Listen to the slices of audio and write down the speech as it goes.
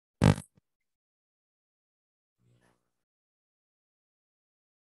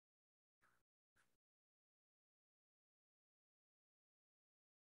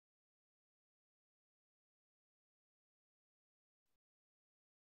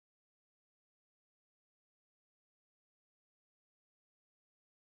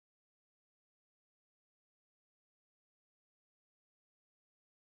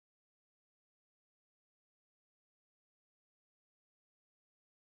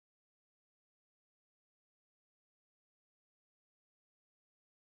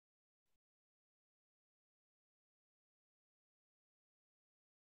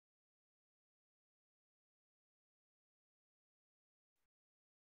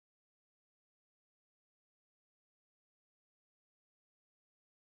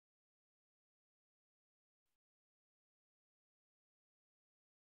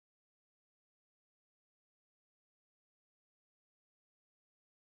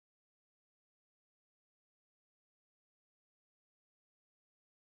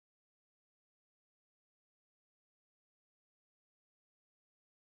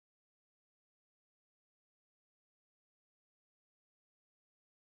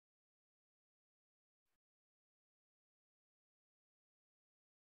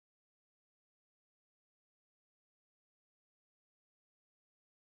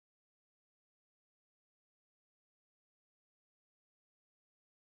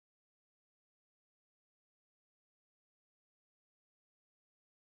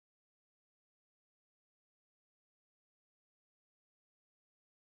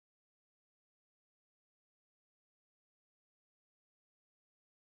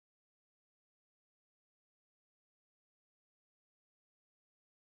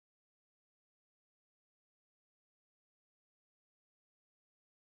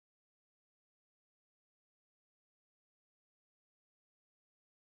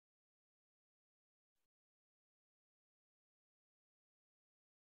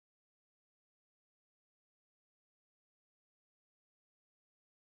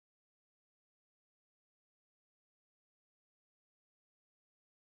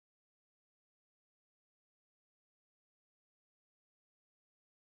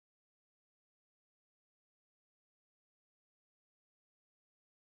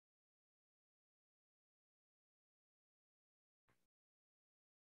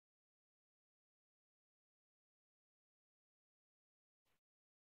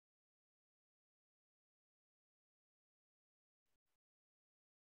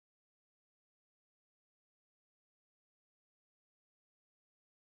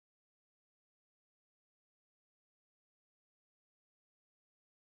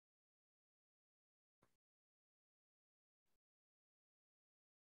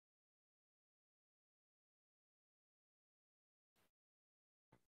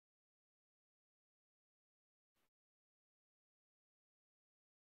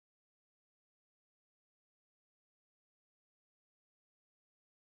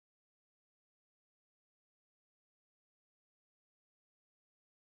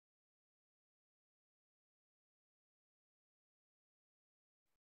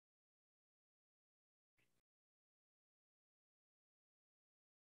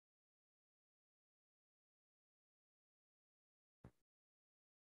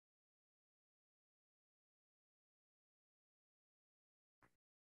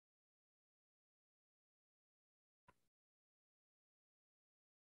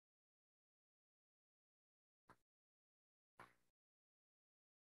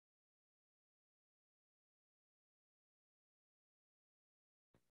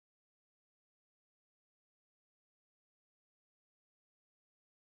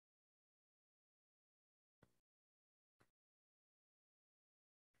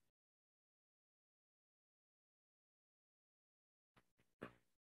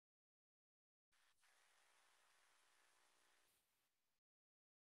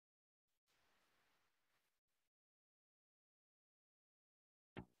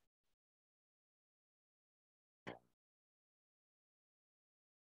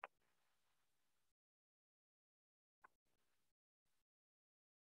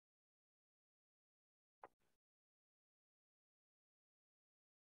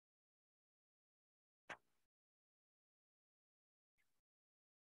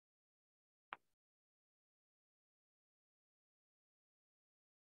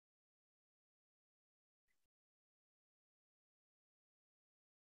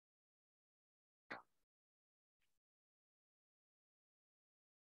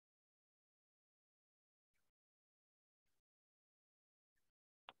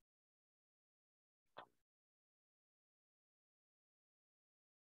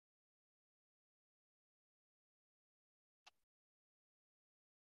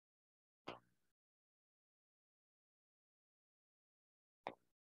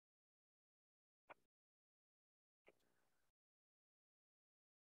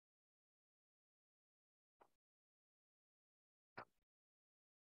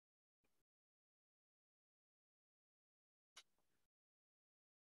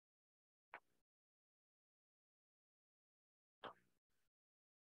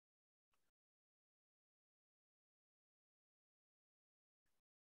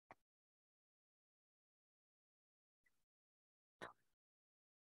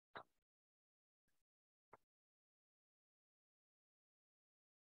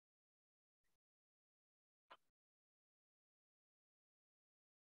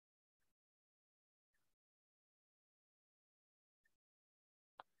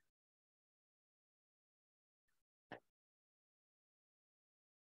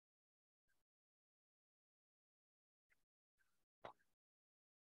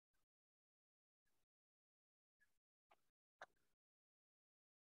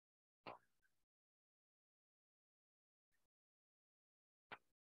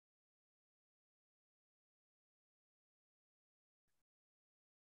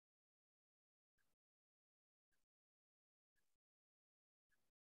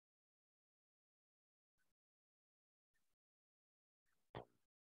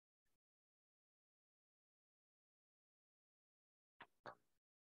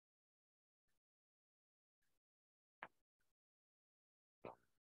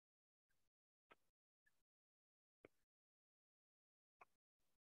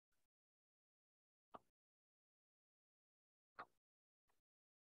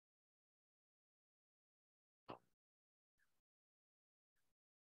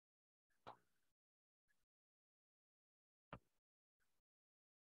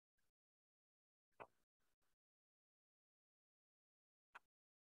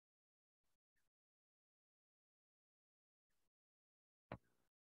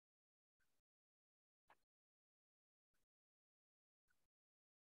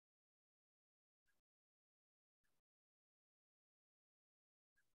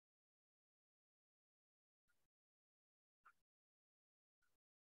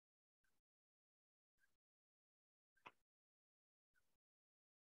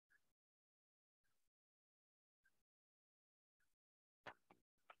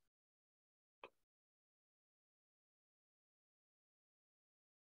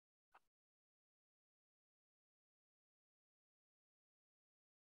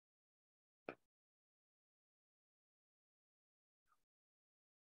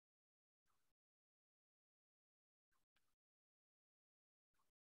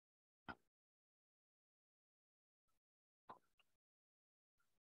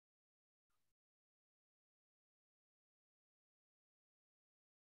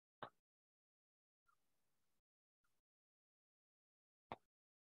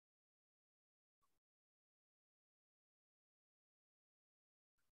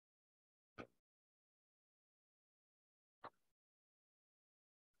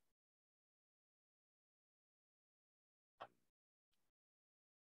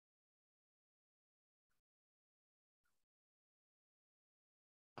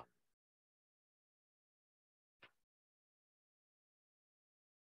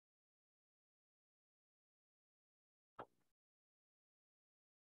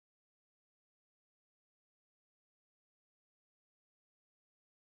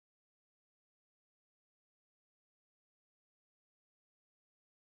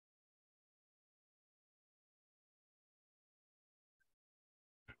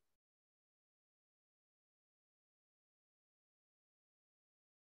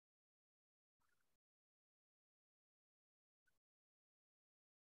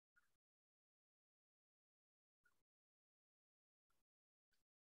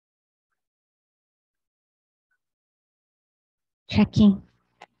Checking.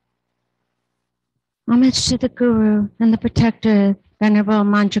 Homage to the Guru and the Protector, Venerable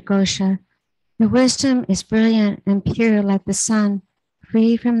Manjughosha. Your wisdom is brilliant and pure like the sun,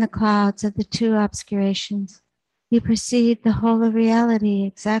 free from the clouds of the two obscurations. You perceive the whole of reality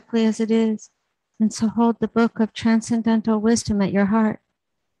exactly as it is, and so hold the book of transcendental wisdom at your heart.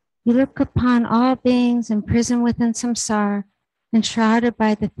 You look upon all beings imprisoned within samsara, enshrouded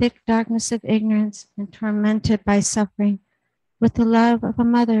by the thick darkness of ignorance and tormented by suffering, with the love of a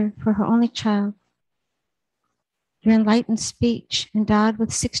mother for her only child. Your enlightened speech, endowed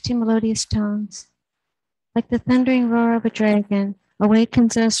with 60 melodious tones, like the thundering roar of a dragon,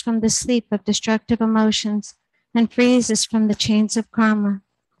 awakens us from the sleep of destructive emotions and frees us from the chains of karma.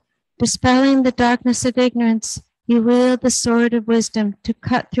 Dispelling the darkness of ignorance, you wield the sword of wisdom to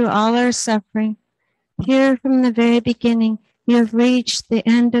cut through all our suffering. Here from the very beginning, you have reached the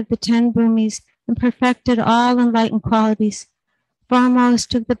end of the 10 bhumis and perfected all enlightened qualities.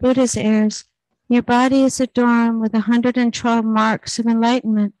 Foremost of the Buddha's heirs, your body is adorned with 112 marks of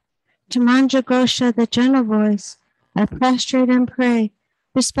enlightenment. To Manjughosha, the gentle voice, I prostrate and pray,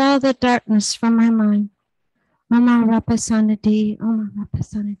 dispel the darkness from my mind. Oma Rapasanadi, Oma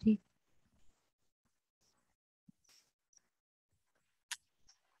Rapasanadi.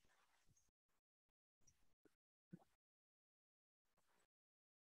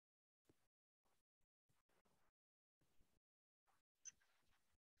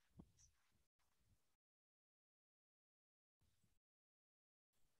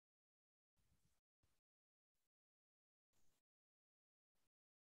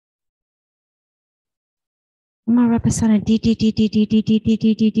 Oma Rapasanadi.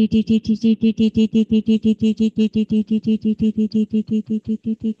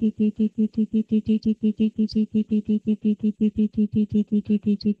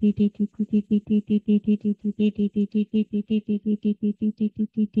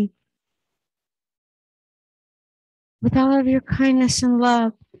 With all of your kindness and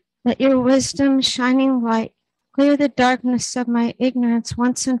love, let your wisdom, shining light, clear the darkness of my ignorance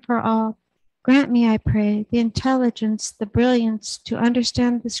once and for all. Grant me, I pray, the intelligence, the brilliance to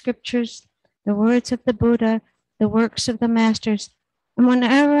understand the scriptures, the words of the Buddha, the works of the masters. And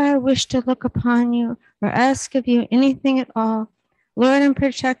whenever I wish to look upon you or ask of you anything at all, Lord and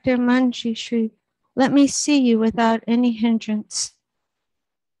Protector Manjushri, let me see you without any hindrance.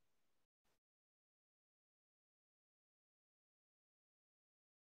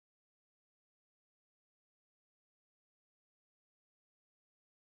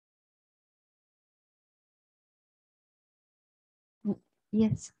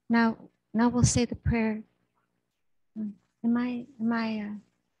 Yes, now we'll say the prayer. Am I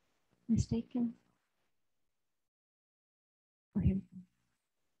mistaken? Oh, here we go.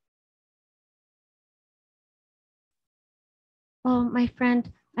 Oh, my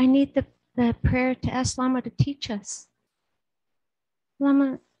friend, I need the prayer to ask Lama to teach us.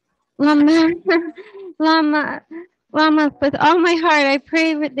 Lama, Lama, Lama, with all my heart, I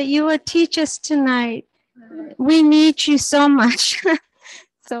pray that you will teach us tonight. We need you so much.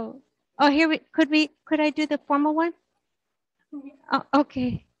 So, oh, could I do the formal one? Oh,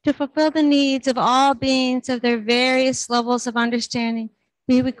 okay. To fulfill the needs of all beings of their various levels of understanding,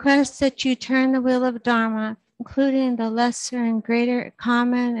 we request that you turn the wheel of Dharma, including the lesser and greater,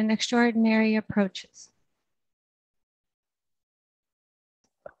 common and extraordinary approaches.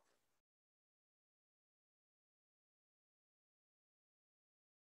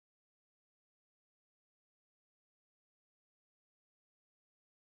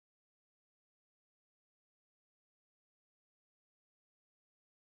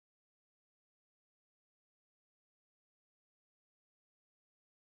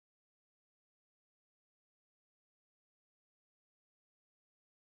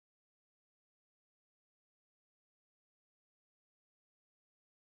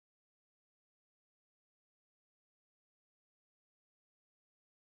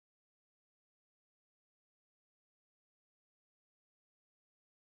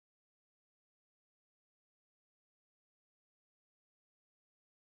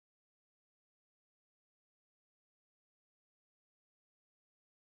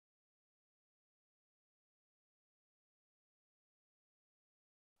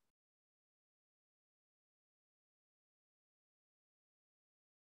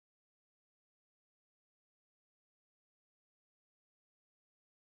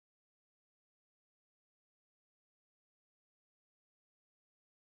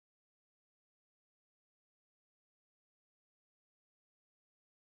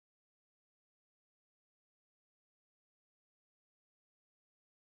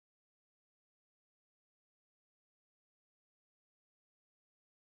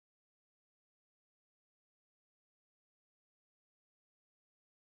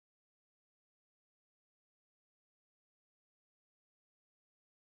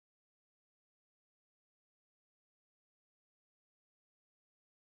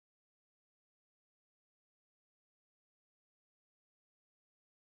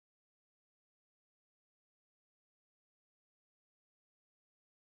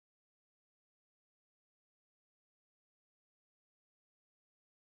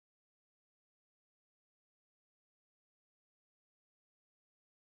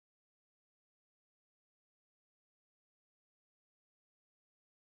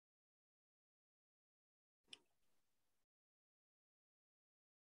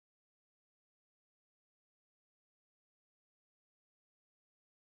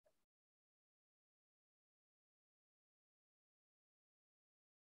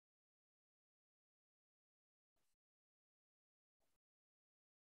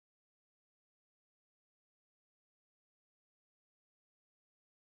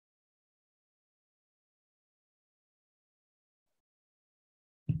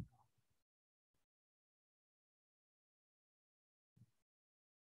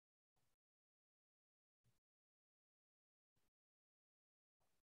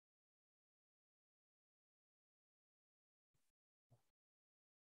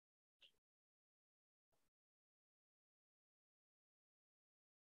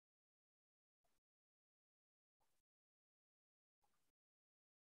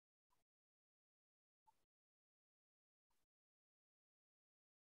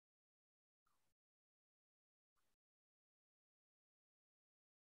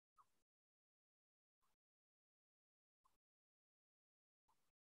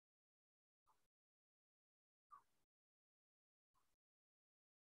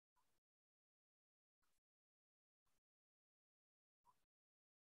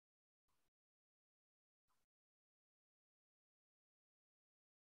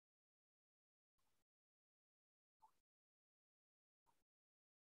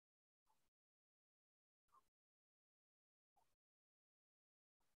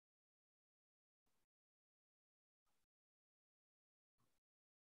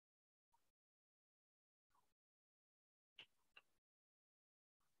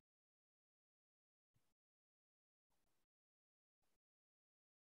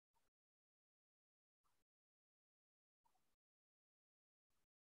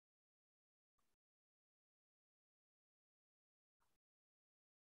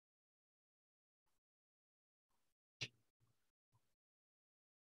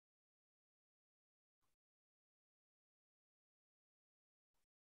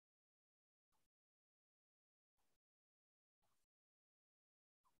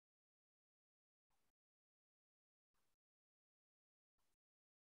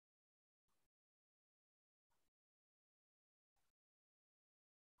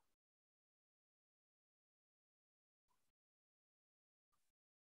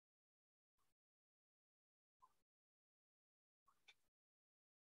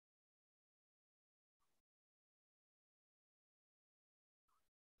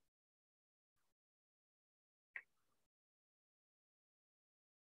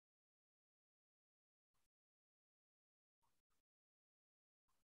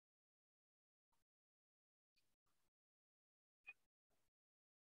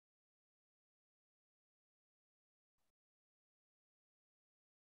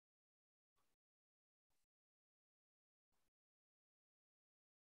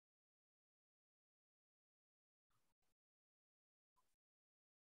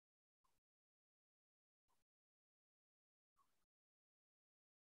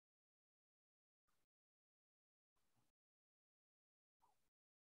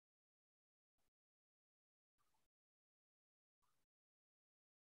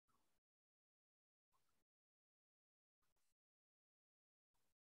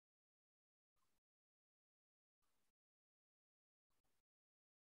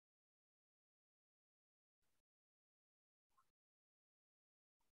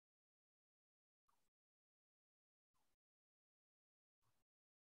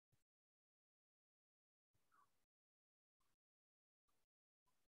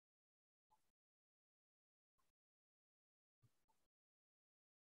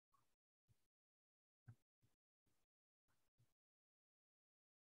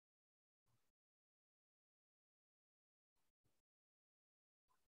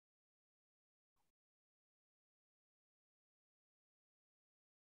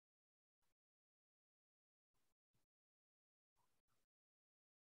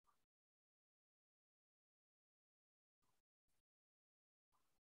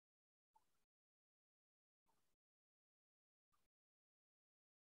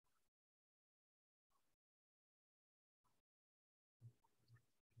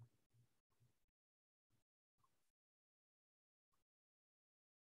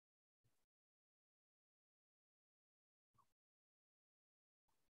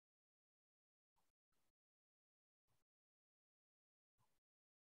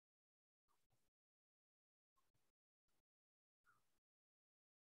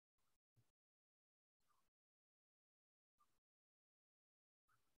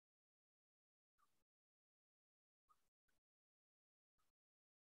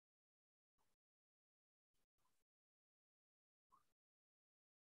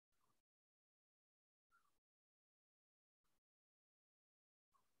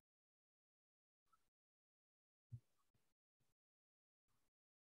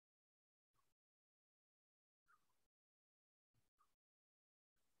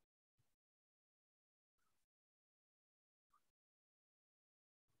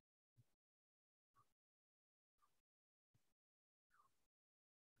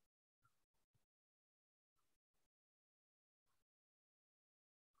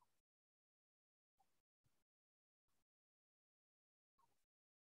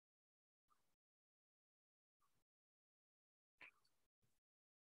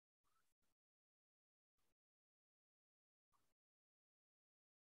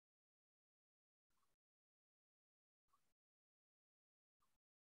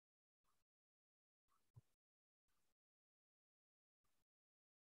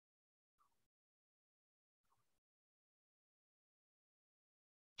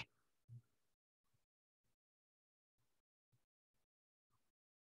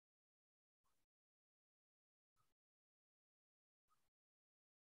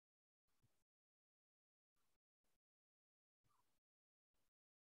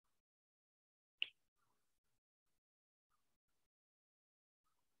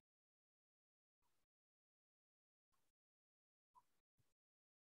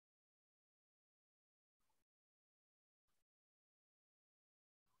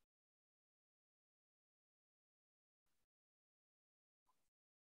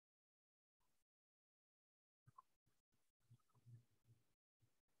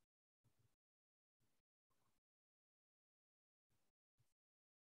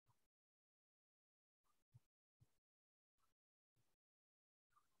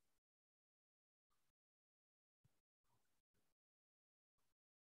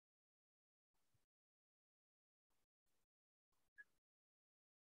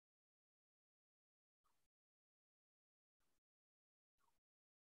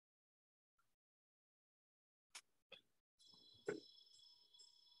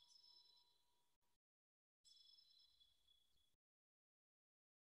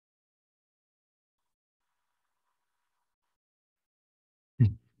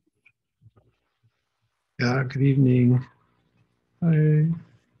 Yeah, good evening. Hi.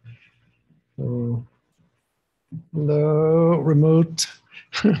 So, hello, remote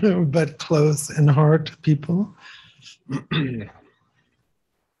but close in heart people.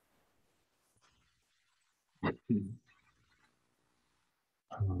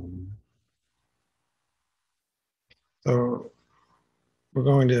 So we're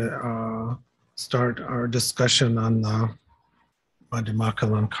going to start our discussion on the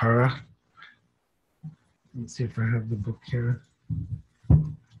Madhyamakalankara. Let's see if I have the book here. I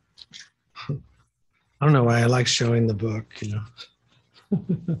don't know why I like showing the book, you know.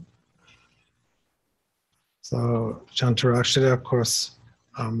 So Shantarakshita, of course,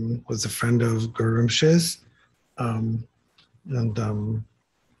 was a friend of Guru Rinpoche's, and Guru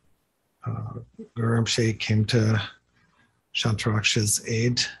Rinpoche came to Shantarakshita's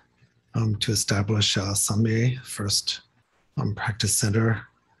aid to establish Samye, first practice center,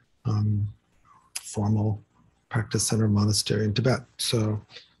 formal practice center monastery in Tibet. So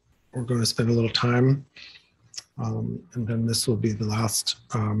we're going to spend a little time, and then this will be the last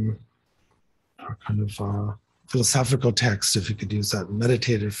kind of philosophical text, if you could use that,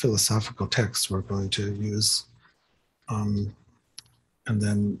 meditative philosophical text we're going to use. And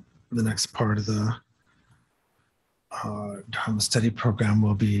then the next part of the Dharma study program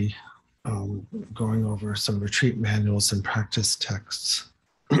will be going over some retreat manuals and practice texts.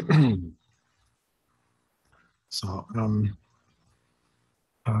 So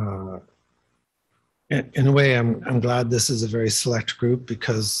in a way, I'm glad this is a very select group,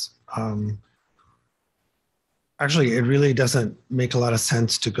 because actually it really doesn't make a lot of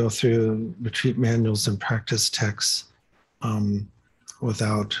sense to go through retreat manuals and practice texts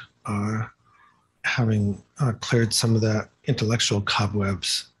without having cleared some of the intellectual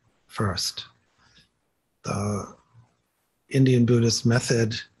cobwebs first. The Indian Buddhist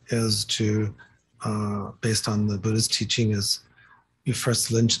method is to, based on the Buddhist teaching, is you first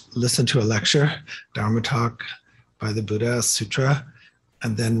listen to a lecture, Dharma talk by the Buddha, a sutra,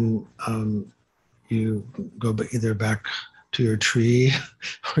 and then you go either back to your tree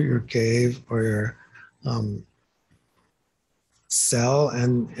or your cave or your cell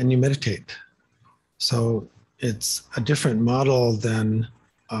and you meditate. So it's a different model than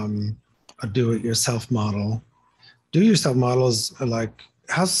a do-it-yourself model. Do-it-yourself models are like,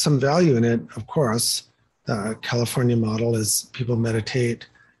 has some value in it, of course. The California model is people meditate,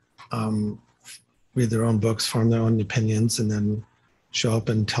 read their own books, form their own opinions, and then show up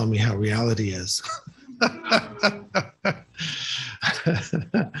and tell me how reality is.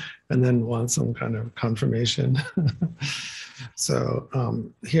 And then want some kind of confirmation.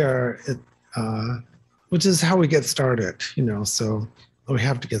 So here, which is how we get started, you know, so we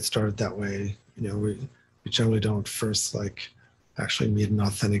have to get started that way. You know, we generally don't first like actually meet an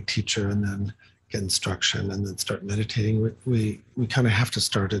authentic teacher and then get instruction and then start meditating. We kind of have to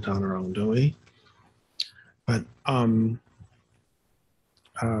start it on our own, don't we? But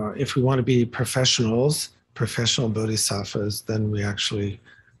if we want to be professional bodhisattvas, then we actually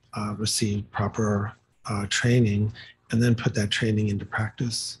receive proper training and then put that training into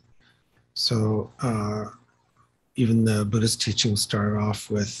practice. So even the Buddhist teachings start off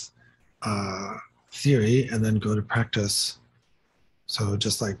with theory and then go to practice. So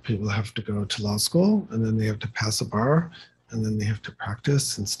just like people have to go to law school and then they have to pass a bar and then they have to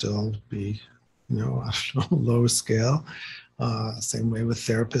practice and still be, you know, low scale. Same way with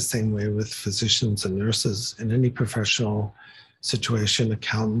therapists, same way with physicians and nurses. In any professional situation,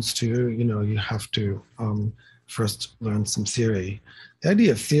 accountants too, you know, you have to first learn some theory. The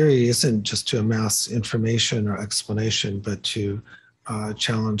idea of theory isn't just to amass information or explanation, but to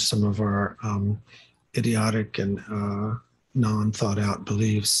challenge some of our idiotic and non-thought out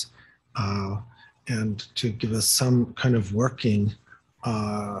beliefs and to give us some kind of working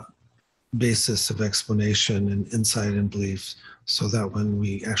basis of explanation and insight and beliefs, so that when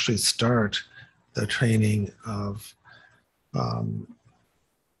we actually start the training of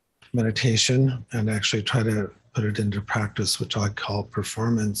meditation and actually try to put it into practice, which I call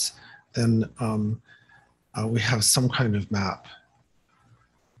performance, then we have some kind of map.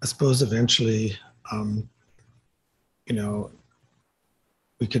 I suppose eventually, you know,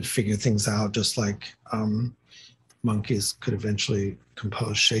 we could figure things out just like monkeys could eventually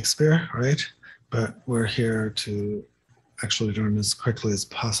compose Shakespeare, right? But we're here to actually learn as quickly as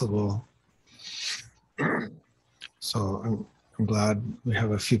possible. So I'm glad we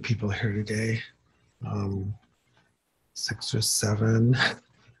have a few people here today, 6 or 7,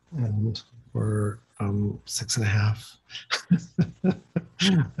 and we're 6.5,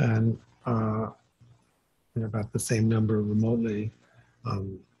 and about the same number remotely.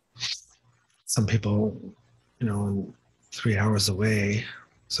 some people, 3 hours away,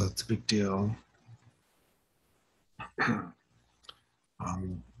 so it's a big deal.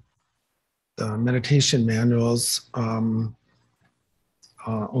 The meditation manuals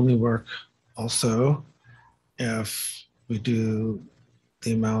only work also if we do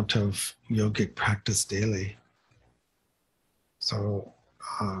the amount of yogic practice daily. So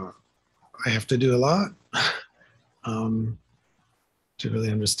I have to do a lot to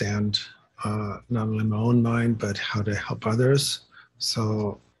really understand not only my own mind, but how to help others.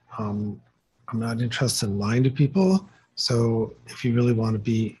 So I'm not interested in lying to people. So if you really want to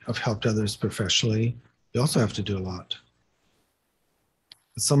be of help to others professionally, you also have to do a lot.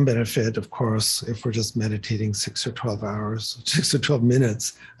 Some benefit, of course, if we're just meditating 6 or 12 hours, 6 or 12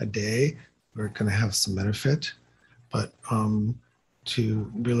 minutes a day, we're going to have some benefit. But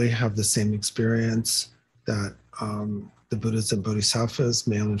to really have the same experience that the Buddhas and Bodhisattvas,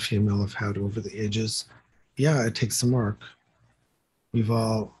 male and female, have had over the ages, yeah, it takes some work. We've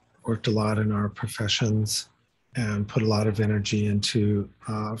all worked a lot in our professions and put a lot of energy into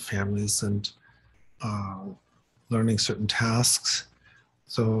families and learning certain tasks.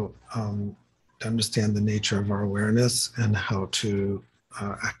 So to understand the nature of our awareness and how to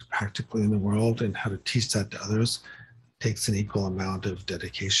act practically in the world and how to teach that to others takes an equal amount of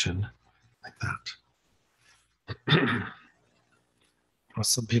dedication like that.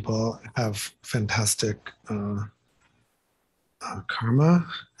 Some people have fantastic karma,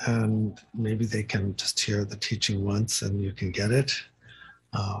 and maybe they can just hear the teaching once and you can get it.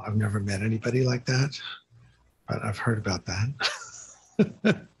 I've never met anybody like that, but I've heard about that.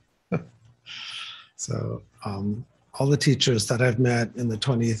 So all the teachers that I've met in the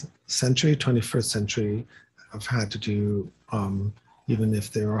 20th century, 21st century, have had to do, even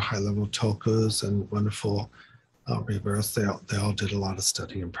if they were high-level tulkus and wonderful rebirths, they all did a lot of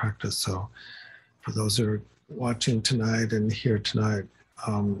study and practice. So for those who are watching tonight and here tonight,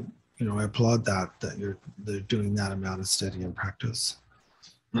 I applaud that they're doing that amount of study and practice.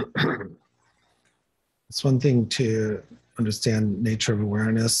 It's one thing to understand nature of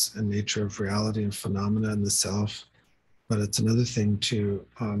awareness and nature of reality and phenomena in the self, but it's another thing to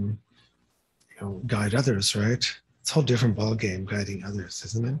guide others, right? It's a whole different ballgame guiding others,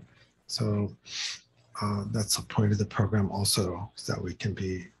 isn't it? So that's the point of the program also, is that we can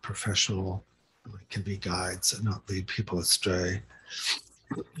be professional, we can be guides and not lead people astray.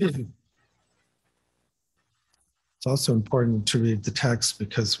 It's also important to read the text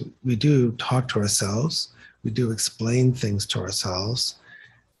because we do talk to ourselves, we do explain things to ourselves,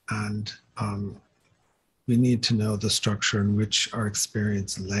 and we need to know the structure in which our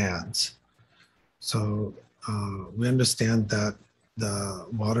experience lands. So we understand that the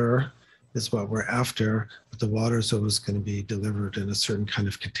water is what we're after, but the water is always going to be delivered in a certain kind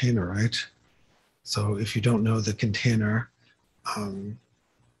of container, right? So if you don't know the container,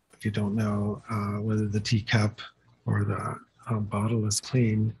 if you don't know whether the teacup or the bottle is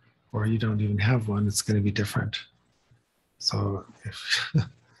clean, or you don't even have one, it's going to be different. So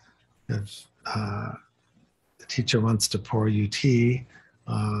if the teacher wants to pour you tea,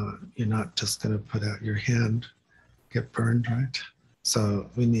 you're not just going to put out your hand, get burned, right? So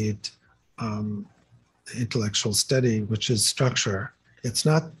we need intellectual study, which is structure. It's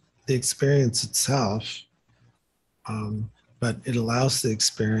not the experience itself, but it allows the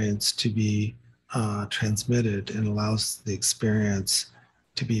experience to be transmitted and allows the experience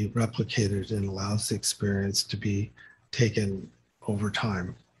to be replicated and allows the experience to be taken over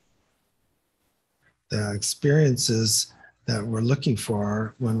time. The experiences that we're looking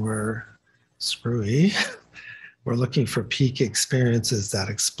for when we're screwy, we're looking for peak experiences that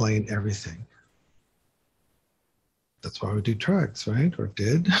explain everything. That's why we do drugs, right? Or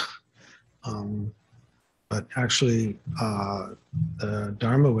did. But actually, the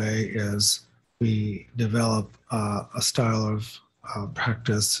Dharma way is we develop a style of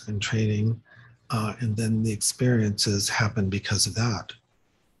practice and training, and then the experiences happen because of that.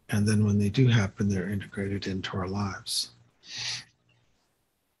 And then when they do happen, they're integrated into our lives.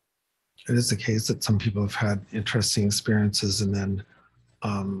 It is the case that some people have had interesting experiences and then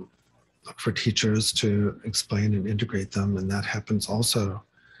look for teachers to explain and integrate them, and that happens also.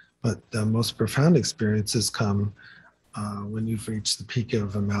 But the most profound experiences come when you've reached the peak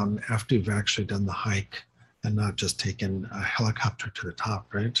of a mountain after you've actually done the hike and not just taken a helicopter to the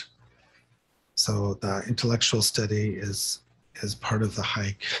top, right? So the intellectual study is part of the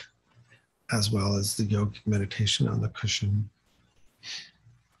hike, as well as the yogic meditation on the cushion.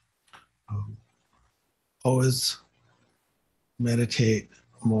 Always meditate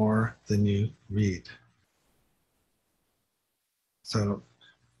more than you read. So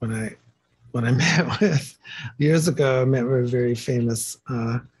when I when I met with, years ago, I met with a very famous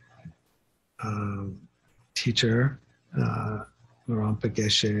teacher, Rampa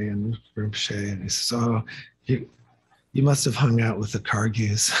Geshe and Rinpoche, and he says, "Oh, you must have hung out with the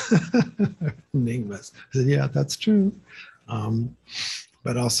Kargyus, Nyingmas." I said, "Yeah, that's true."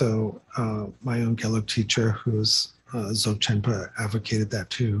 But also my own Gelug teacher, who's Dzogchen, advocated that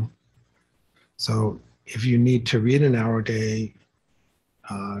too. So if you need to read an hour a day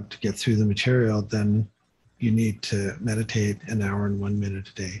to get through the material, then you need to meditate an hour and 1 minute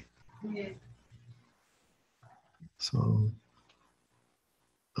a day. Yeah. So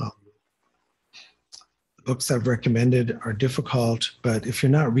the books I've recommended are difficult, but if you're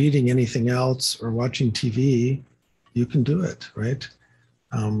not reading anything else or watching TV, you can do it, right?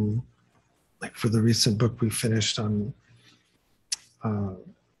 Like for the recent book we finished on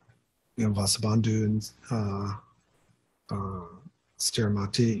Vasubandhu and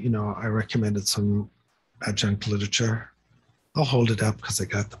Stiramati, I recommended some adjunct literature. I'll hold it up because I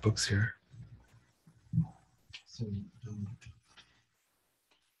got the books here. So,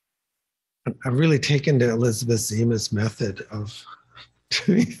 I've really taken to Elizabeth Zima's method of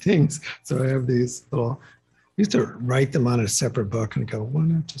doing things. So I have these little, I used to write them on a separate book and go, why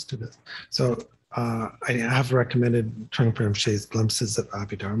not just do this? So I have recommended Trungpa Rinpoche's Glimpses of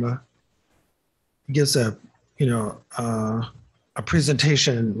Abhidharma. It gives a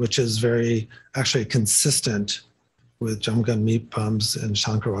presentation which is very actually consistent with Jamgon Mipham's and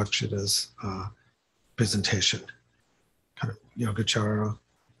Shantarakshita's presentation, kind of Yogacara,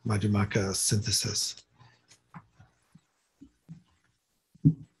 Madhyamaka synthesis.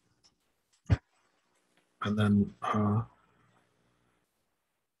 And then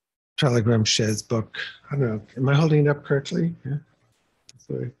Charlie Rinpoche's book, I don't know, am I holding it up correctly? Yeah,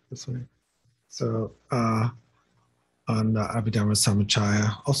 this way. So on Abhidharma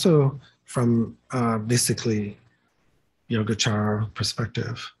Samachaya, also from basically Yogacara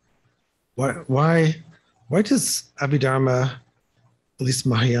perspective. Why does Abhidharma, at least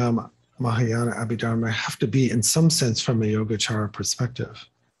Mahayana Abhidharma, have to be in some sense from a Yogacara perspective?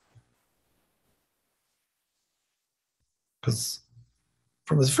 Because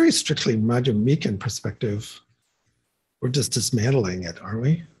from a very strictly Madhyamikan perspective, we're just dismantling it, aren't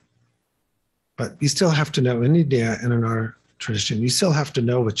we? But you still have to know, in India and in our tradition, you still have to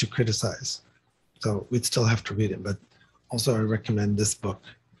know what you criticize. So we'd still have to read it, but also I recommend this book.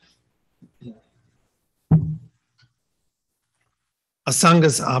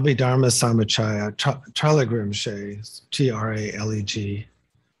 Asanga's Abhidharma Samachaya, Traleg Rinpoche, Traleg,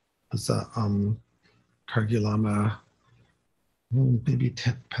 was a Khargi Lama, maybe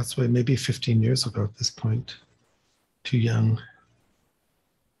passed away maybe 15 years ago at this point, too young.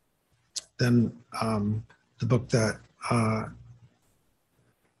 Then the book that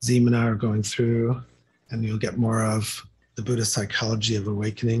Zim and I are going through, and you'll get more of the Buddhist psychology of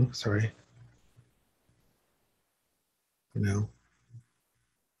awakening,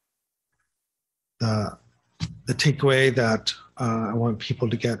 The takeaway that I want people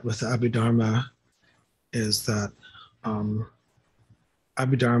to get with Abhidharma is that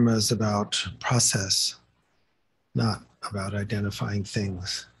Abhidharma is about process, not about identifying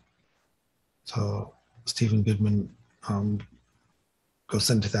things. So Stephen Goodman goes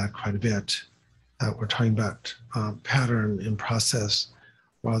into that quite a bit, that we're talking about pattern and process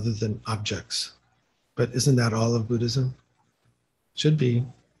rather than objects. But isn't that all of Buddhism? Should be.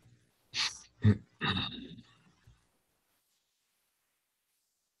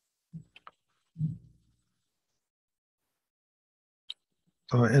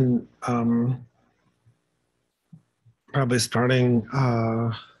 So, and probably starting,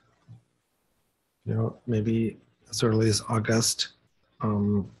 maybe as early as August,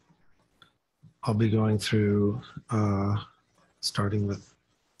 I'll be going through, starting with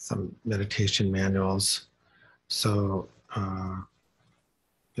some meditation manuals. So,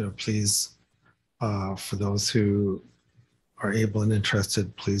 please, for those who are able and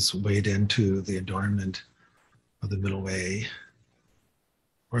interested, please wade into the Adornment of the Middle Way.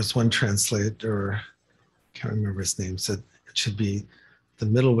 Or as one translator, I can't remember his name, said it should be the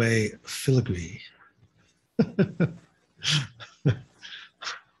Middle Way Filigree.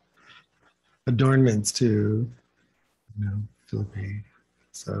 Adornments to, filigree.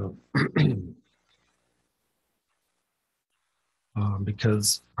 So,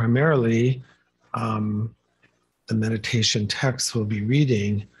 because primarily the meditation texts we'll be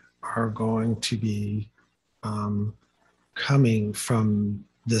reading are going to be coming from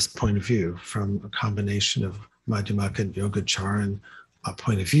this point of view, from a combination of Madhyamaka and Yogacara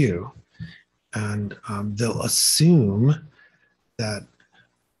point of view. And they'll assume that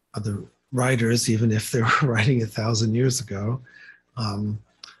writers, even if they were writing 1,000 years ago,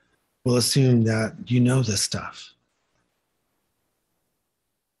 will assume that you know this stuff.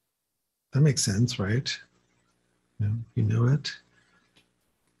 That makes sense, right? You know it.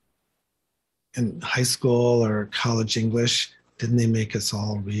 In high school or college English, didn't they make us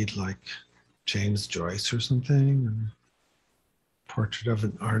all read like James Joyce or something? Or Portrait of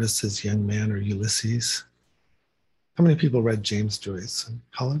an Artist as Young Man or Ulysses? How many people read James Joyce in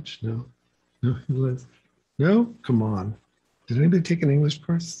college? No? No? No? Come on. Did anybody take an English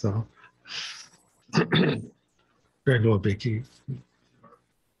course? So, very good, Becky.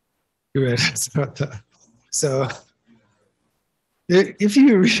 You read so if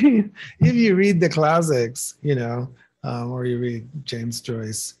you read the classics, or you read James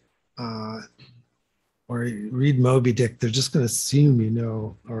Joyce, or you read Moby Dick, they're just going to assume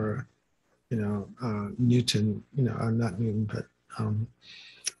or Newton, not Newton, but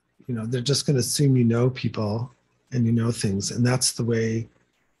they're just going to assume people and things, and that's the way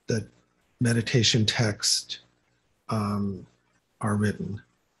that meditation texts are written.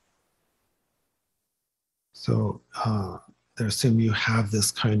 So they assume you have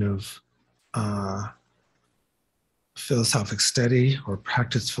this kind of philosophic study or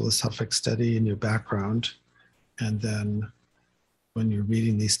practice philosophic study in your background. And then when you're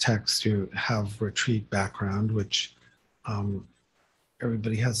reading these texts, you have retreat background, which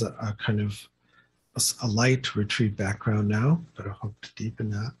everybody has a kind of a light retreat background now, but I hope to deepen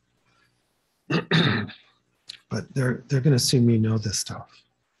that. But they're going to assume you know this stuff.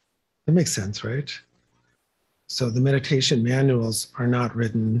 That makes sense, right? So the meditation manuals are not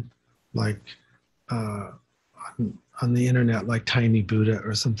written like on the internet, like Tiny Buddha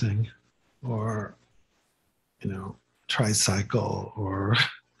or something, or Tricycle, or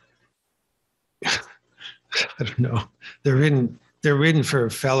I don't know. They're written for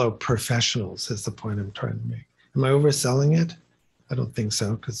fellow professionals. Is the point I'm trying to make. Am I overselling it? I don't think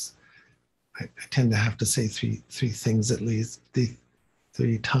so, because I tend to have to say three things at least,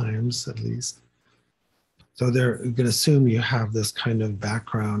 three times at least. So they're going to assume you have this kind of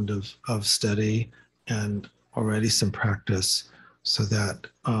background of study and already some practice, so that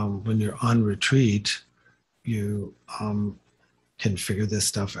when you're on retreat, you can figure this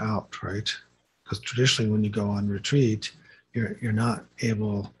stuff out, right? Because traditionally, when you go on retreat, you're not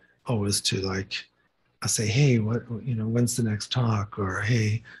able always to say, hey, when's the next talk, or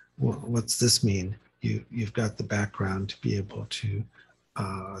hey, what's this mean? You've got the background to be able to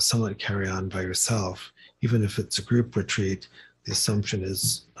somewhat carry on by yourself. Even if it's a group retreat, the assumption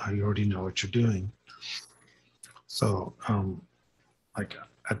is you already know what you're doing. So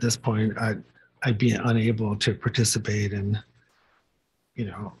at this point, I'd be unable to participate in,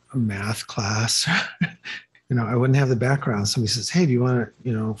 a math class. I wouldn't have the background. Somebody says, hey, do you want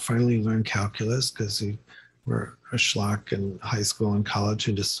to, finally learn calculus? Because you were a schlock in high school and college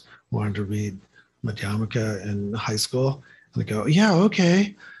and just wanted to read Madhyamaka in high school. And I go, yeah,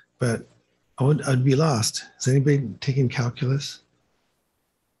 okay. But I'd be lost. Is anybody taking calculus?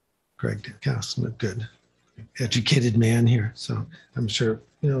 Greg did. Yes, good. Educated man here. So I'm sure,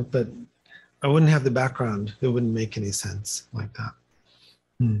 but I wouldn't have the background. It wouldn't make any sense like that.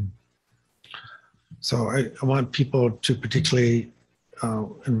 So I want people to particularly,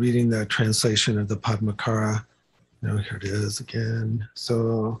 in reading the translation of the Padmakara, here it is again.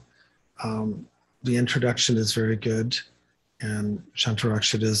 So the introduction is very good, and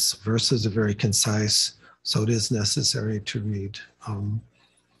Shantarakshita's verses are very concise, so it is necessary to read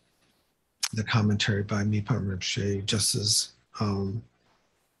the commentary by Mipham Rinpoche, just as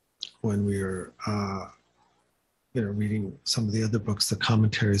when we are reading some of the other books, the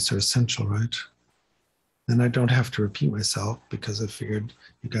commentaries are essential, right? And I don't have to repeat myself because I figured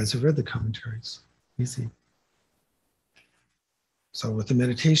you guys have read the commentaries. Easy. So with the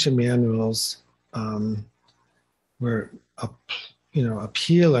meditation manuals, we're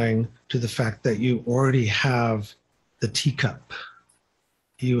appealing to the fact that you already have the teacup.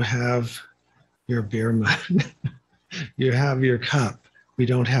 You have your beer mug. You have your cup. We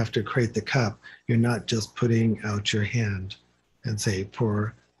don't have to create the cup. You're not just putting out your hand and say,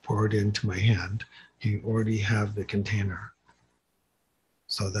 pour it into my hand. You already have the container,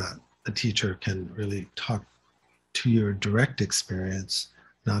 so that the teacher can really talk to your direct experience,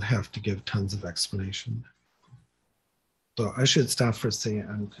 not have to give tons of explanation. So I should stop for a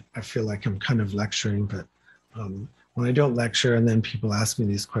second. I feel like I'm kind of lecturing, but when I don't lecture and then people ask me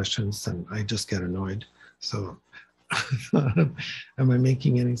these questions, then I just get annoyed. So am I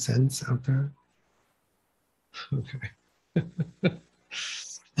making any sense out there? Okay.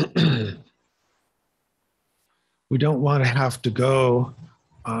 We don't want to have to go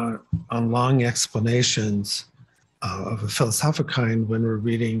on long explanations of a philosophical kind when we're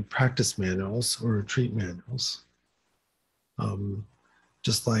reading practice manuals or retreat manuals.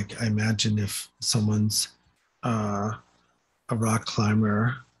 Just like I imagine if someone's a rock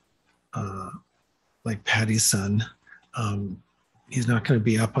climber, like Patty's son, he's not going to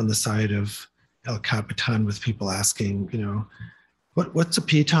be up on the side of El Capitan with people asking, you know, what's a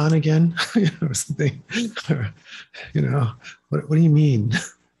piton again? Or something. Or, you know, what do you mean? You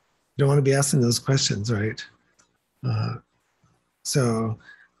don't want to be asking those questions, right? So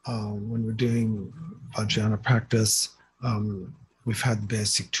when we're doing Vajrayana practice, we've had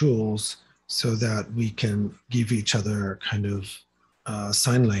basic tools so that we can give each other kind of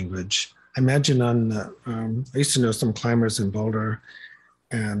sign language. I imagine I used to know some climbers in Boulder,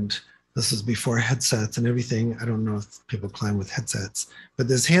 and this is before headsets and everything. I don't know if people climb with headsets, but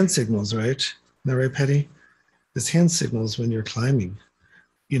there's hand signals, right? Isn't that right, Patty? There's hand signals when you're climbing,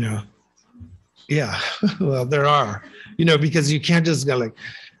 you know. Yeah, well, there are, you know, because you can't just go like,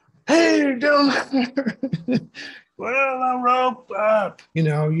 hey, don't, well, I'll rope up. You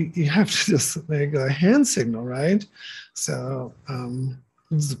know, you have to just make a hand signal, right? So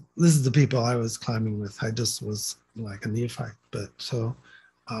this is the people I was climbing with. I just was like a neophyte, but so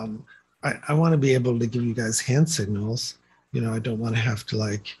I want to be able to give you guys hand signals. You know, I don't want to have to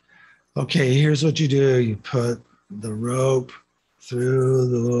like, okay, here's what you do. You put the rope through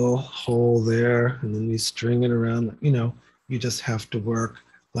the little hole there, and then you string it around. You know, you just have to work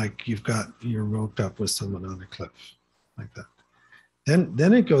like you're roped up with someone on a cliff, like that.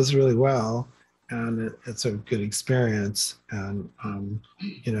 Then it goes really well, and it's a good experience, and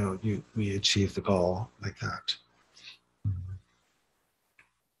you know, we achieve the goal like that.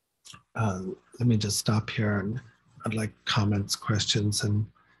 Let me just stop here, and I'd like comments, questions, and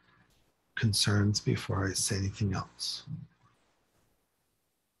concerns before I say anything else.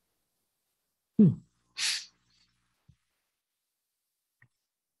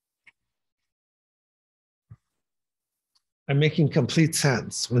 I'm making complete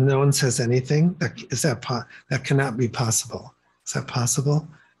sense when no one says anything. That cannot be possible. Is that possible?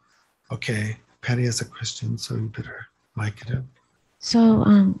 Okay, Patty has a question, so you better mic it up. So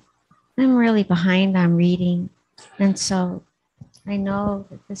I'm really behind on reading, and so I know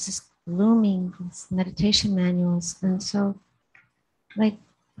that this is looming, these meditation manuals, and so like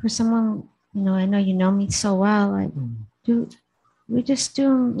for someone, you know, I know you know me so well, like do we just do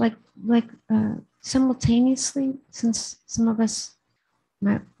them like simultaneously, since some of us,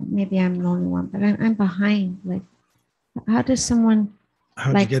 maybe I'm the only one, but I'm behind. Like, how does someone?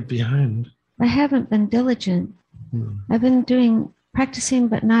 How'd you get behind? I haven't been diligent. I've been practicing,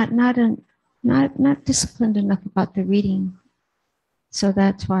 but not disciplined enough about the reading. So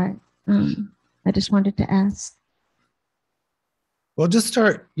that's why I just wanted to ask. Well, just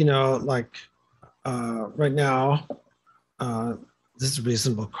start, you know, like right now, this is a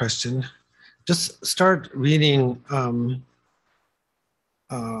reasonable question. Just start reading the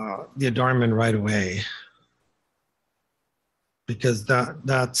Adornment right away, because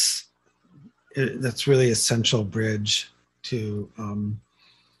that's really essential bridge to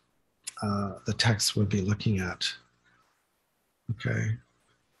the text we'll be looking at. Okay.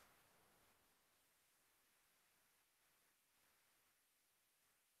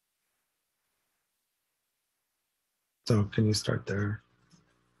 So can you start there?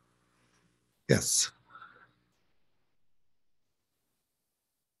 Yes.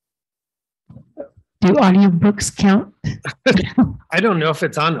 Do audiobooks count? I don't know if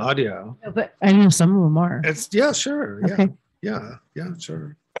it's on audio. No, but I know some of them are. Yeah, sure. Okay. Yeah,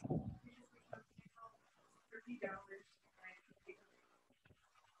 sure.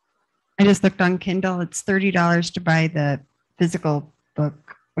 I just looked on Kindle. It's $30 to buy the physical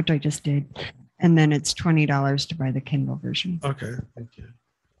book, which I just did. And then it's $20 to buy the Kindle version. Okay, thank you.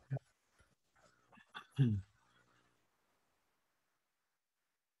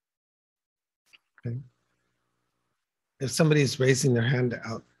 Okay. If somebody's raising their hand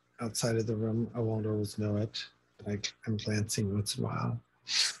outside of the room, I won't always know it, but I'm glancing once in a while.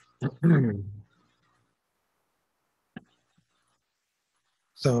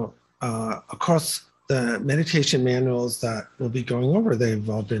 So, of course, the meditation manuals that we'll be going over, they've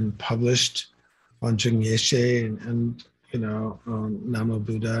all been published on Do Nga Yeshe and you know, Nama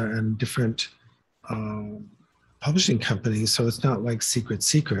Buddha and different publishing companies. So it's not like secret.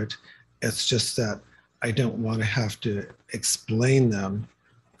 It's just that I don't want to have to explain them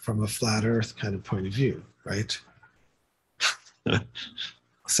from a flat earth kind of point of view, right?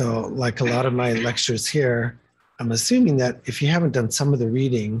 So like a lot of my lectures here, I'm assuming that if you haven't done some of the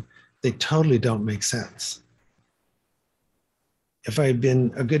reading, they totally don't make sense. if I'd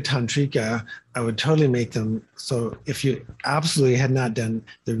been a good tantrika, I would totally make them. So if you absolutely had not done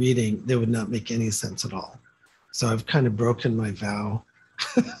the reading, they would not make any sense at all. So I've kind of broken my vow.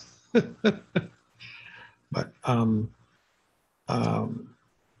 But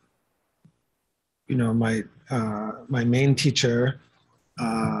you know, my main teacher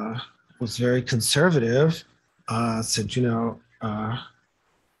was very conservative. Said, you know,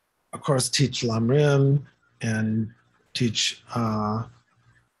 of course, teach Lamrim and teach,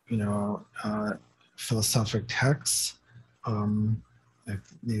 you know, philosophic texts, like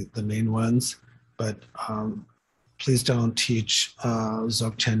the main ones, but please don't teach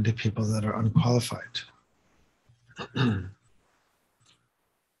Dzogchen to people that are unqualified.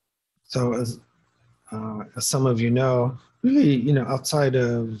 So as some of you know, really, you know, outside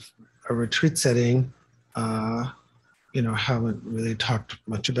of a retreat setting, you know, haven't really talked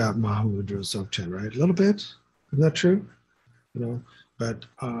much about Mahamudra Dzogchen, right? A little bit, isn't that true? You know, but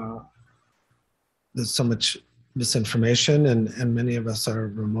there's so much misinformation, and many of us are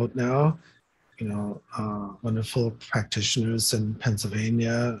remote now. You know, wonderful practitioners in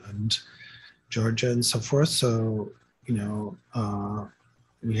Pennsylvania and Georgia and so forth. So, you know,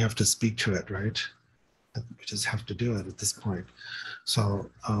 we have to speak to it, right? We just have to do it at this point. So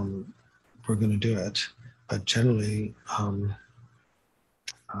we're going to do it. But generally,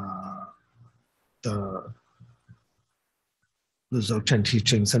 the Dzogchen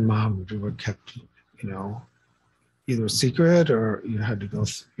teachings and Mahamudra were kept, you know, either secret or you had to go,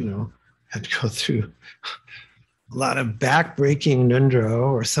 you know, had to go through a lot of back-breaking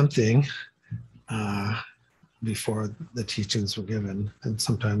nundro or something before the teachings were given. And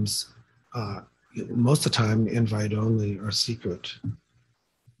sometimes, most of the time, invite only or secret,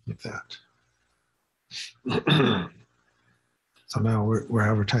 like that. So now we're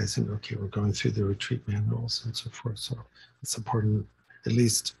advertising, okay, we're going through the retreat manuals and so forth. So it's important, at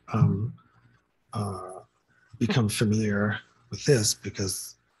least become familiar with this,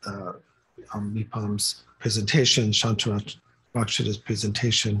 because Mipham's presentation, Shantarakshita's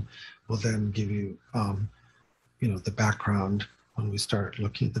presentation, will then give you, you know, the background when we start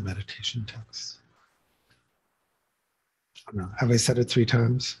looking at the meditation texts. I don't know, have I said it 3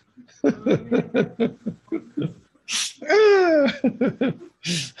 times? That.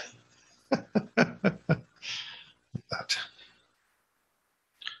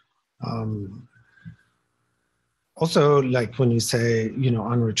 Also, like when you say, you know,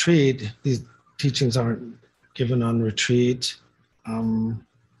 on retreat, these teachings aren't given on retreat.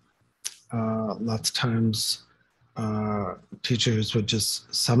 Lots of times teachers would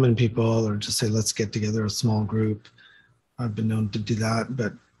just summon people or just say, let's get together a small group. I've been known to do that,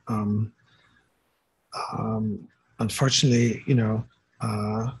 but unfortunately, you know,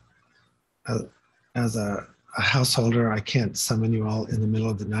 as a householder, I can't summon you all in the middle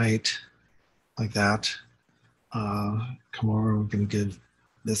of the night like that. Come over, we're going to give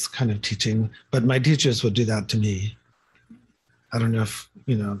this kind of teaching. But my teachers would do that to me. I don't know if,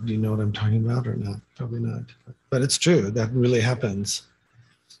 you know, do you know what I'm talking about or not? Probably not. But it's true, that really happens.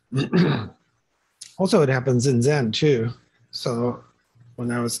 Also, it happens in Zen too. So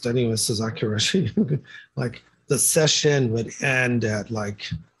when I was studying with Suzaki Roshi, like the session would end at like,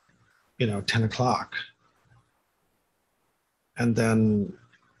 you know, 10 o'clock. And then,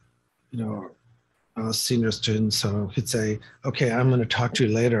 you know, I was a senior student, so he'd say, okay, I'm going to talk to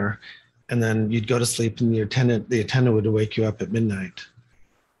you later. And then you'd go to sleep and the attendant would wake you up at midnight.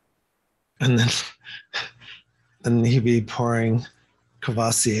 And then he'd be pouring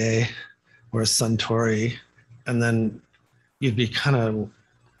Cavassier or Suntory. And then you'd be kind of,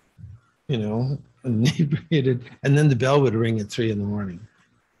 you know, inebriated. And then the bell would ring at 3 in the morning.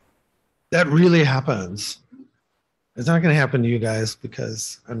 That really happens. It's not going to happen to you guys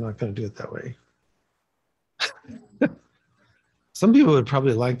because I'm not going to do it that way. Some people would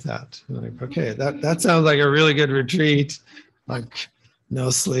probably like that. Like, okay, that sounds like a really good retreat. Like no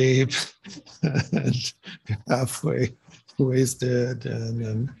sleep and halfway wasted,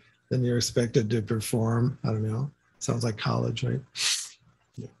 and then you're expected to perform. I don't know. Sounds like college, right?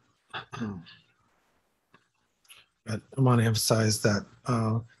 Yeah. But I want to emphasize that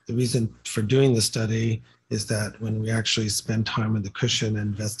the reason for doing the study is that when we actually spend time in the cushion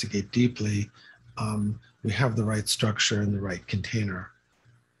and investigate deeply, we have the right structure and the right container.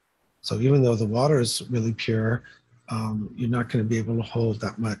 So even though the water is really pure, you're not going to be able to hold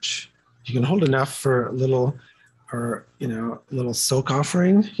that much. You can hold enough for a little, or, you know, a little soak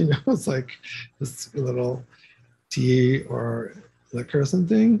offering, you know, it's like this little tea or liquor or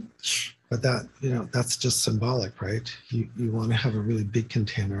something. But that, you know, that's just symbolic, right? You want to have a really big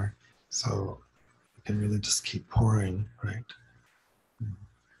container so you can really just keep pouring, right?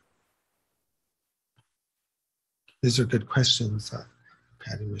 These are good questions that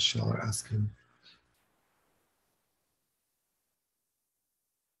Patty and Michelle are asking.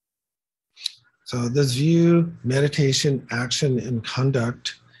 So this view, meditation, action, and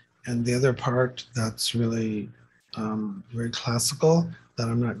conduct, and the other part that's really very classical that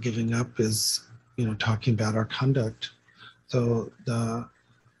I'm not giving up is, talking about our conduct. So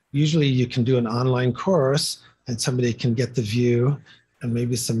usually you can do an online course and somebody can get the view and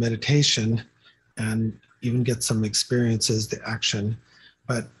maybe some meditation and even get some experiences, the action.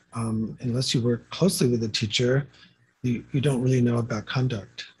 But unless you work closely with the teacher, you don't really know about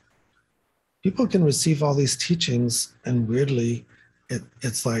conduct. People can receive all these teachings and weirdly,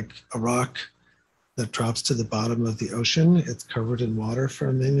 it's like a rock that drops to the bottom of the ocean. It's covered in water for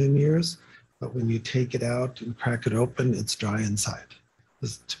a million years, but when you take it out and crack it open, it's dry inside.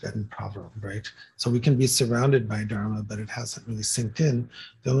 This is a Tibetan proverb, right? So we can be surrounded by Dharma, but it hasn't really sinked in.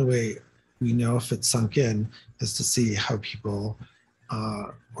 The only way we know if it's sunk in is to see how people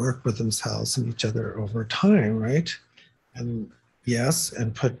work with themselves and each other over time, right? And yes,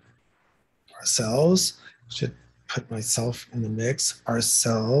 and put ourselves, should put myself in the mix,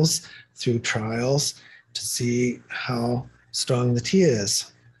 ourselves through trials to see how strong the tea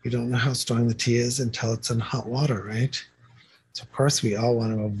is. You don't know how strong the tea is until it's in hot water, right? So of course we all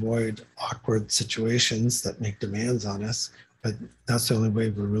want to avoid awkward situations that make demands on us, but that's the only way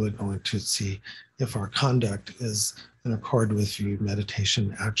we're really going to see if our conduct is in accord with view,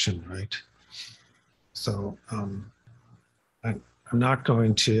 meditation, action, right? So I'm not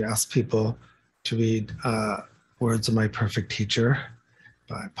going to ask people to read Words of My Perfect Teacher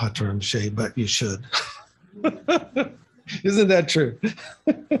by Patrul Rinpoche, but you should. Isn't that true?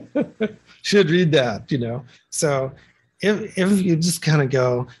 Should read that, So if you just kind of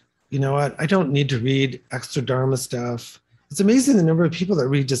go, you know what, I don't need to read extra Dharma stuff. It's amazing the number of people that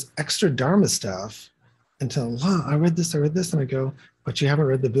read just extra Dharma stuff until, wow, I read this, and I go, but you haven't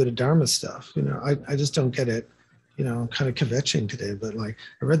read the Buddha Dharma stuff. I just don't get it. I'm kind of kvetching today, but like,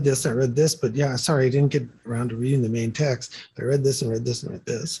 I read this, but yeah, sorry, I didn't get around to reading the main text. I read this and read this and read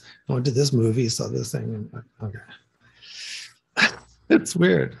this. I went to this movie, saw this thing, and okay. It's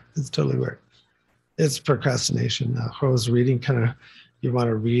weird. It's totally weird. It's procrastination. I was reading you want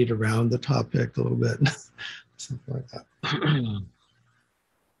to read around the topic a little bit, something like that.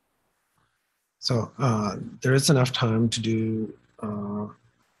 So there is enough time to do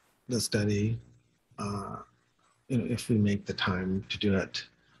the study if we make the time to do it.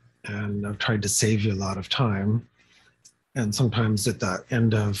 And I've tried to save you a lot of time. And sometimes at the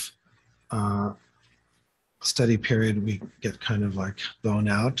end of study period, we get kind of like blown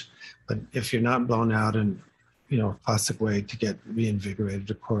out. But if you're not blown out in, a classic way to get reinvigorated,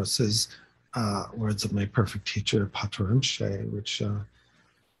 of course, is Words of My Perfect Teacher, Patrul Rinpoche, which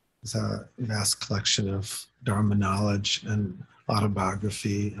is a vast collection of Dharma knowledge and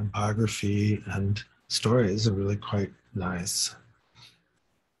autobiography and biography and stories are really quite nice.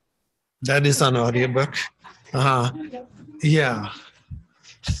 That is on audiobook. Yeah.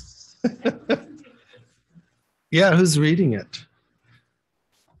 Yeah, who's reading it?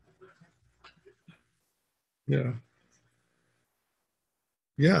 Yeah.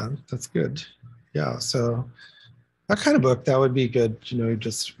 Yeah, that's good. Yeah, so that kind of book, that would be good,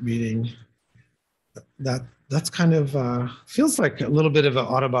 just reading. That's kind of, feels like a little bit of an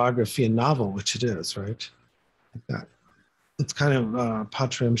autobiography and novel, which it is, right? Like that. It's kind of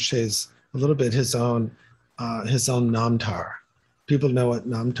Patrul Rinpoche's, a little bit his own namtar. People know what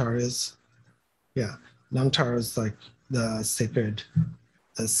namtar is? Yeah, namtar is like the sacred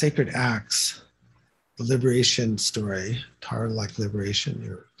acts, the liberation story, tar like liberation,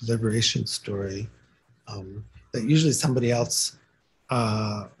 your liberation story, that usually somebody else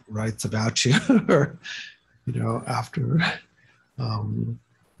writes about you, or, after.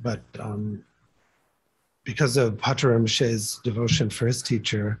 But because of Patrul Rinpoche's devotion for his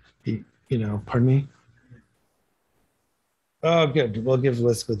teacher, he, pardon me? Oh, good. We'll give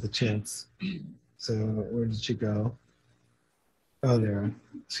Elizabeth a chance. So where did she go? Oh, there.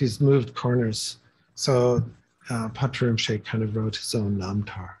 She's moved corners. So Patrul Rinpoche kind of wrote his own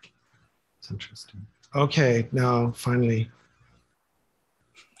namtar. It's interesting. Okay, now finally.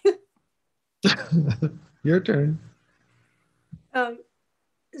 Your turn.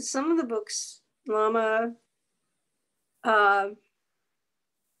 Some of the books, Lama,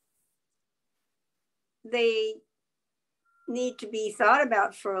 they need to be thought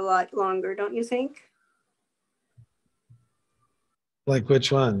about for a lot longer, don't you think? Like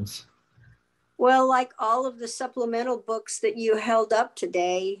which ones? Well, like all of the supplemental books that you held up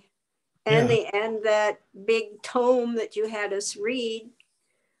today, and Yeah. and that big tome that you had us read.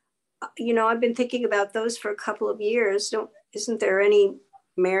 you know, I've been thinking about those for a couple of years. Isn't there any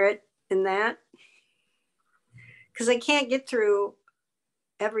merit in that? Because I can't get through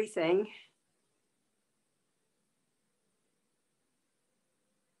everything.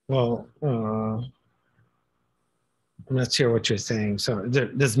 Well, I'm not sure what you're saying. So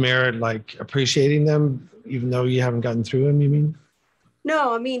does merit like appreciating them, even though you haven't gotten through them, you mean?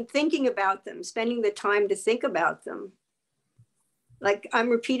 No, I mean, thinking about them, spending the time to think about them. Like I'm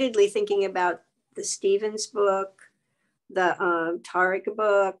repeatedly thinking about the Stevens book, the Tariq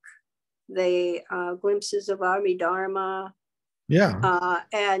book, the Glimpses of Abhidharma. Yeah.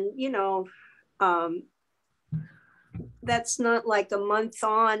 And, you know, that's not like a month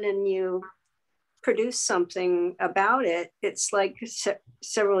on and you produce something about it. It's like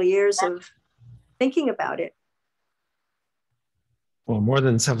several years of thinking about it. Well, more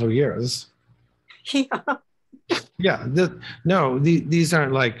than several years. Yeah. Yeah. These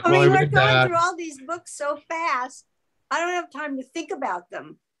aren't like, I well, mean, I we're read going that. through all these books so fast. I don't have time to think about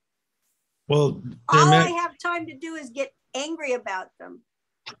them. Well, all I have time to do is get angry about them,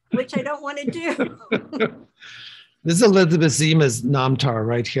 which I don't want to do. This is Elizabeth Zima's Namtar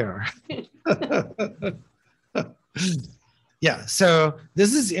right here. Yeah, so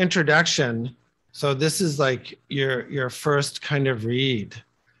this is introduction. So this is like your first kind of read.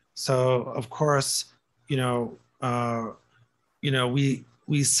 So of course, we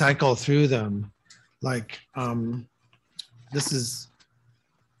cycle through them. Like this is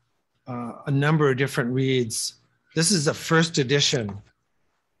a number of different reads. This is a first edition.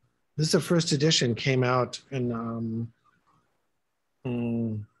 This is the first edition, came out in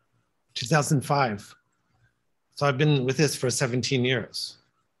 2005. So I've been with this for 17 years.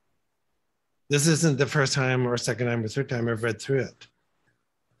 This isn't the first time or second time or third time I've read through it.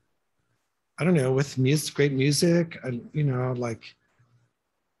 I don't know, with music, great music, I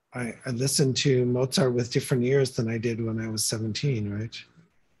listened to Mozart with different ears than I did when I was 17, right?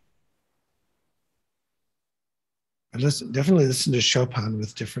 I definitely listen to Chopin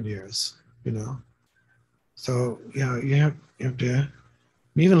with different ears, So yeah, you have to.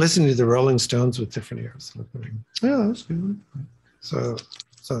 I'm even listening to the Rolling Stones with different ears. Yeah, that's good. So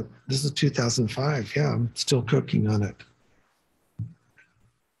this is 2005. Yeah, I'm still cooking on it.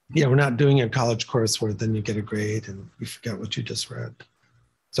 Yeah, we're not doing a college course where then you get a grade and you forget what you just read.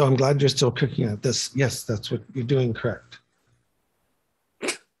 So I'm glad you're still cooking at this. Yes, that's what you're doing, correct.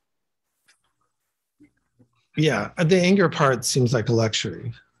 Yeah, the anger part seems like a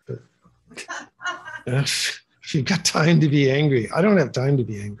luxury. But if you've got time to be angry, I don't have time to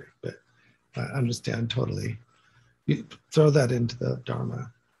be angry, but I understand totally. You throw that into the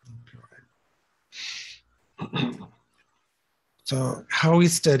Dharma. So how we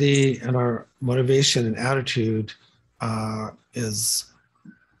study and our motivation and attitude is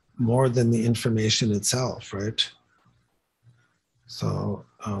more than the information itself, right? So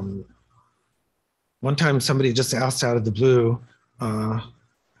one time somebody just asked out of the blue to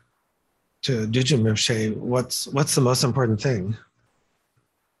Dujin Rinpoche, what's the most important thing?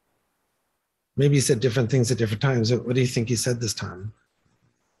 Maybe he said different things at different times. What do you think he said this time?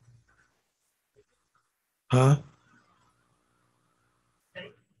 Huh?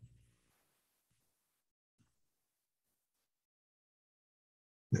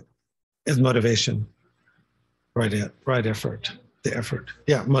 Is motivation. Right effort. The effort.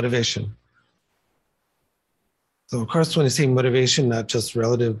 Yeah, motivation. So of course, when you say motivation, not just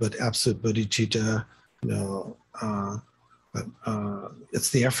relative, but absolute bodhicitta, but it's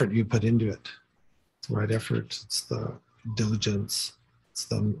the effort you put into it. It's the right effort. It's the diligence. It's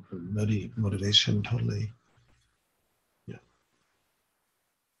the motivation, totally. Yeah.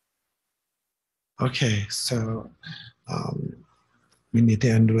 Okay, so we need to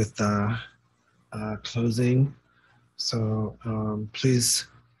end with closing. So please,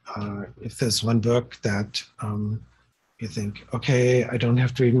 if there's one book that you think, okay, I don't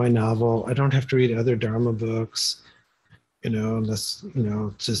have to read my novel, I don't have to read other Dharma books, unless,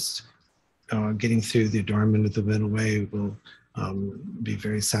 just getting through the Adornment of the Middle Way will be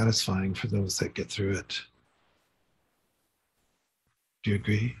very satisfying for those that get through it. Do you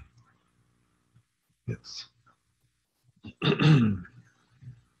agree? Yes.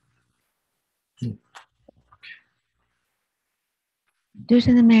 Due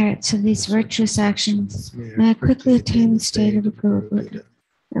to the merits of these virtuous actions, may I quickly attain the state of the Guru Buddha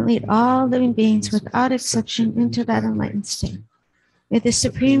and lead all living beings without exception into that enlightened state. May the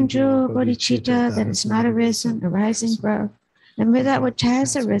supreme jewel of bodhicitta that has not arisen, arising, grow, and may that which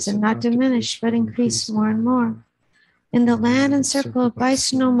has arisen not diminish but increase more and more. In the land and circle of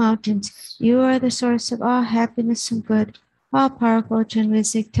Bison Mountains, you are the source of all happiness and good. all-powerful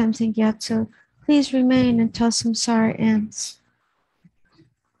Chenrezig Tenzin Gyatso, please remain until samsara ends.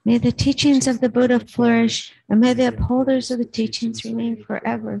 May the teachings of the Buddha flourish, and may the upholders of the teachings remain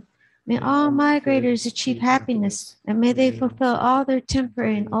forever. May all migrators achieve happiness, and may they fulfill all their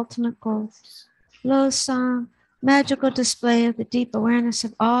temporary and ultimate goals. Losang, magical display of the deep awareness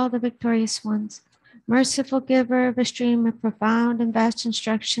of all the victorious ones, merciful giver of a stream of profound and vast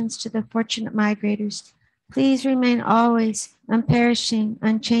instructions to the fortunate migrators, please remain always unperishing,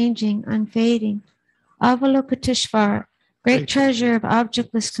 unchanging, unfading. Avalokiteshvara, great treasure of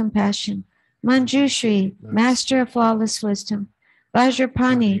objectless compassion. Manjushri, master of flawless wisdom.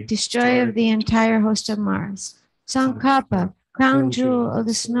 Vajrapani, destroyer of the entire host of Mars. Sankapa, crown jewel of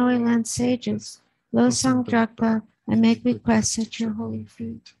the snowy land sages. Losang Drakpa, I make requests at your holy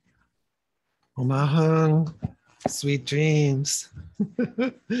feet. Omahang, sweet dreams.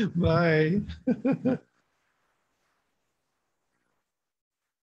 Bye.